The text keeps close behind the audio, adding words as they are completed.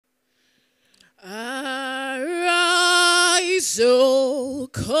Arise, O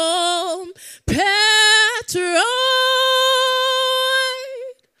compatriot,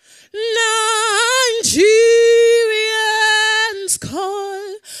 Nigerians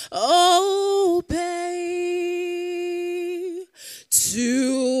call, obey,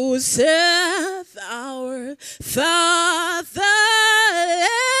 to serve our fatherland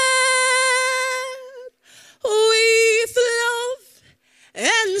with love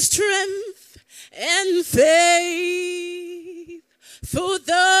and strength and faith, for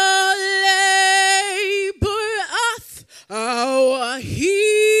the labor of our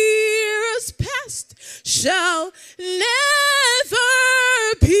heroes past shall never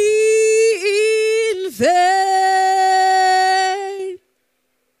be in vain.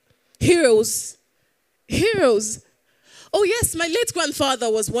 Heroes. Heroes. Oh yes, my late grandfather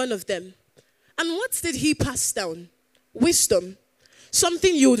was one of them. And what did he pass down? Wisdom.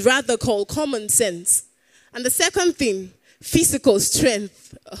 Something you would rather call common sense. And the second thing, physical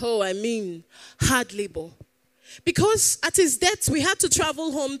strength. Oh, I mean, hard labor. Because at his death, we had to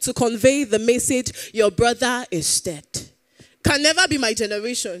travel home to convey the message, your brother is dead. Can never be my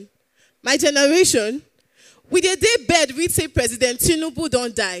generation. My generation, with a day bed, we'd say President Tinubu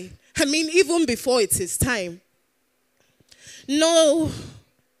don't die. I mean, even before it's his time. No,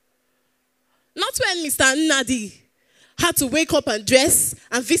 not when Mr. Nnadi had to wake up and dress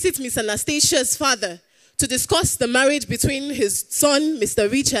and visit Miss Anastasia's father to discuss the marriage between his son, Mr.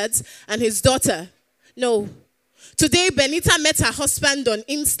 Richards, and his daughter. No. Today, Benita met her husband on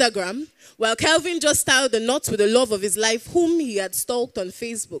Instagram, while Kelvin just tied the knot with the love of his life, whom he had stalked on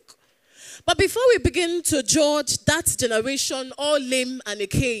Facebook. But before we begin to judge that generation all lame and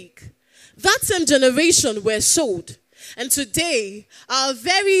archaic, that same generation were sold. And today, our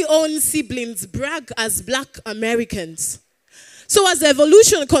very own siblings brag as Black Americans. So as the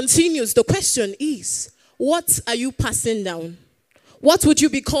evolution continues, the question is, what are you passing down? What would you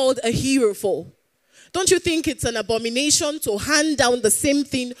be called a hero for? Don't you think it's an abomination to hand down the same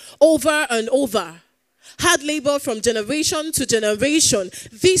thing over and over? Hard labor from generation to generation.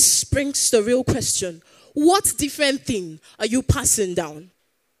 This brings the real question. What different thing are you passing down?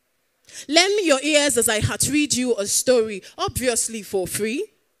 Lend me your ears as I had read you a story, obviously for free.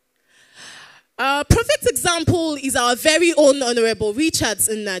 A perfect example is our very own Honorable Richards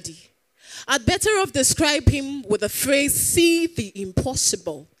Nnadi. I'd better off describe him with the phrase, see the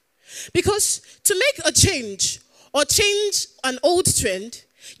impossible. Because to make a change or change an old trend,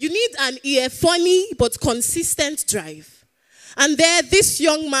 you need an funny but consistent drive. And there, this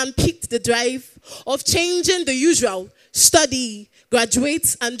young man picked the drive of changing the usual study,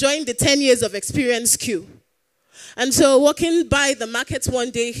 graduate, and join the 10 years of experience queue. And so walking by the market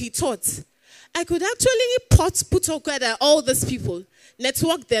one day, he thought, I could actually put together all these people,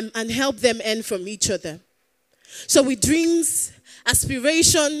 network them, and help them earn from each other. So with dreams,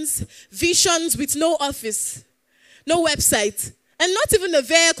 aspirations, visions with no office, no website, and not even a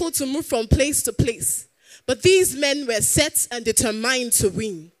vehicle to move from place to place. But these men were set and determined to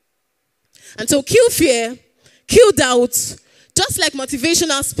win. And so kill fear, kill doubt, just like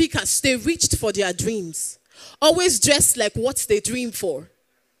motivational speakers, they reached for their dreams. Always dressed like what they dream for.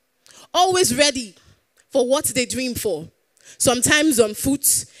 Always ready for what they dream for. Sometimes on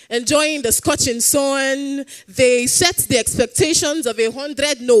foot, enjoying the scorching sun, they set the expectations of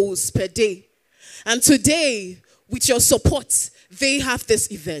 100 no's per day. And today, with your support, they have this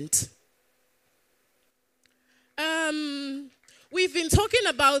event. We've been talking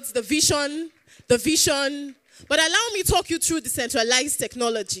about the vision, but allow me to talk you through decentralized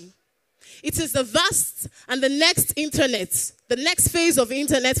technology. It is the vast and the next internet, the next phase of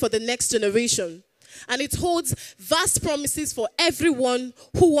internet for the next generation. And it holds vast promises for everyone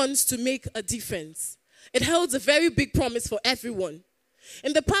who wants to make a difference. It holds a very big promise for everyone.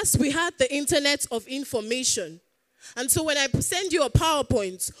 In the past, we had the internet of information. And so when I send you a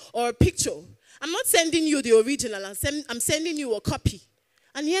PowerPoint or a picture, I'm not sending you the original, I'm sending you a copy.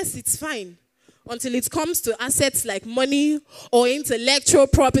 And yes, it's fine. Until it comes to assets like money or intellectual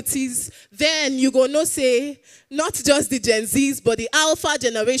properties, then you gonna say, not just the Gen Zs, but the Alpha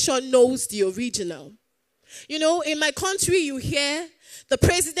generation knows the original. You know, in my country, you hear the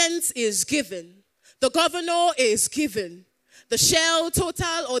president is given, the governor is given, the Shell,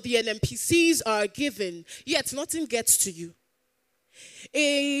 Total, or the NNPCs are given, yet nothing gets to you.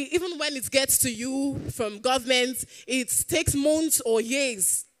 Even when it gets to you from government, it takes months or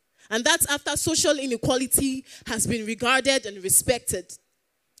years. And that's after social inequality has been regarded and respected.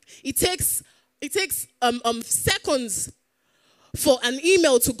 It takes seconds for an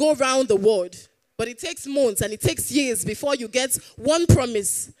email to go around the world. But it takes months and it takes years before you get one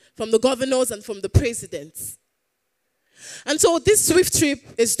promise from the governors, and from the presidents. And so this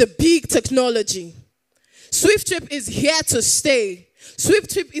SWIFTtrip is the big technology. SWIFTtrip is here to stay.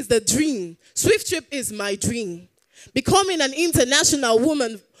 SWIFTtrip is the dream. SWIFTtrip is my dream. Becoming an international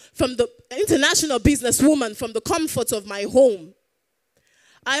businesswoman from the comfort of my home.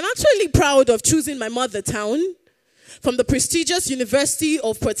 I'm actually proud of choosing my mother town, from the prestigious University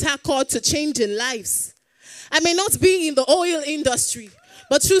of Port Harcourt to changing lives. I may not be in the oil industry,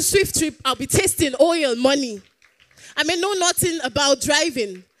 but through SWIFTtrip, I'll be tasting oil money. I may know nothing about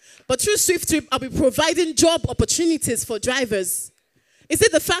driving, but through SWIFTtrip, I'll be providing job opportunities for drivers. Is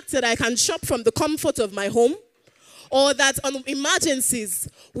it the fact that I can shop from the comfort of my home? Or that on emergencies,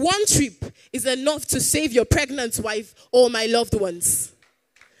 one trip is enough to save your pregnant wife or my loved ones?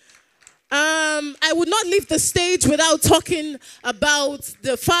 I would not leave the stage without talking about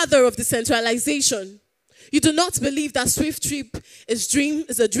the father of decentralization. You do not believe that SWIFTtrip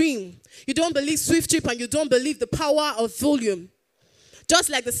is a dream. You don't believe SWIFTtrip, and you don't believe the power of volume. Just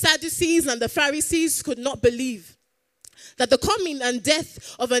like the Sadducees and the Pharisees could not believe that the coming and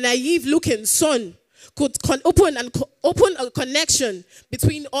death of a naive-looking son could open a connection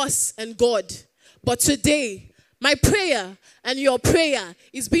between us and God. But today, my prayer and your prayer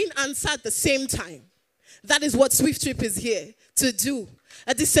is being answered at the same time. That is what SWIFTtrip is here to do.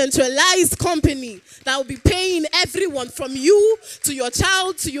 A decentralized company that will be paying everyone from you to your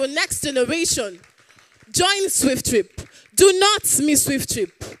child to your next generation. Join SWIFTtrip. Do not miss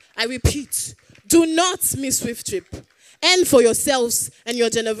SWIFTtrip. I repeat, do not miss SWIFTtrip. And for yourselves and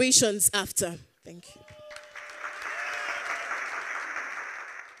your generations after. Thank you.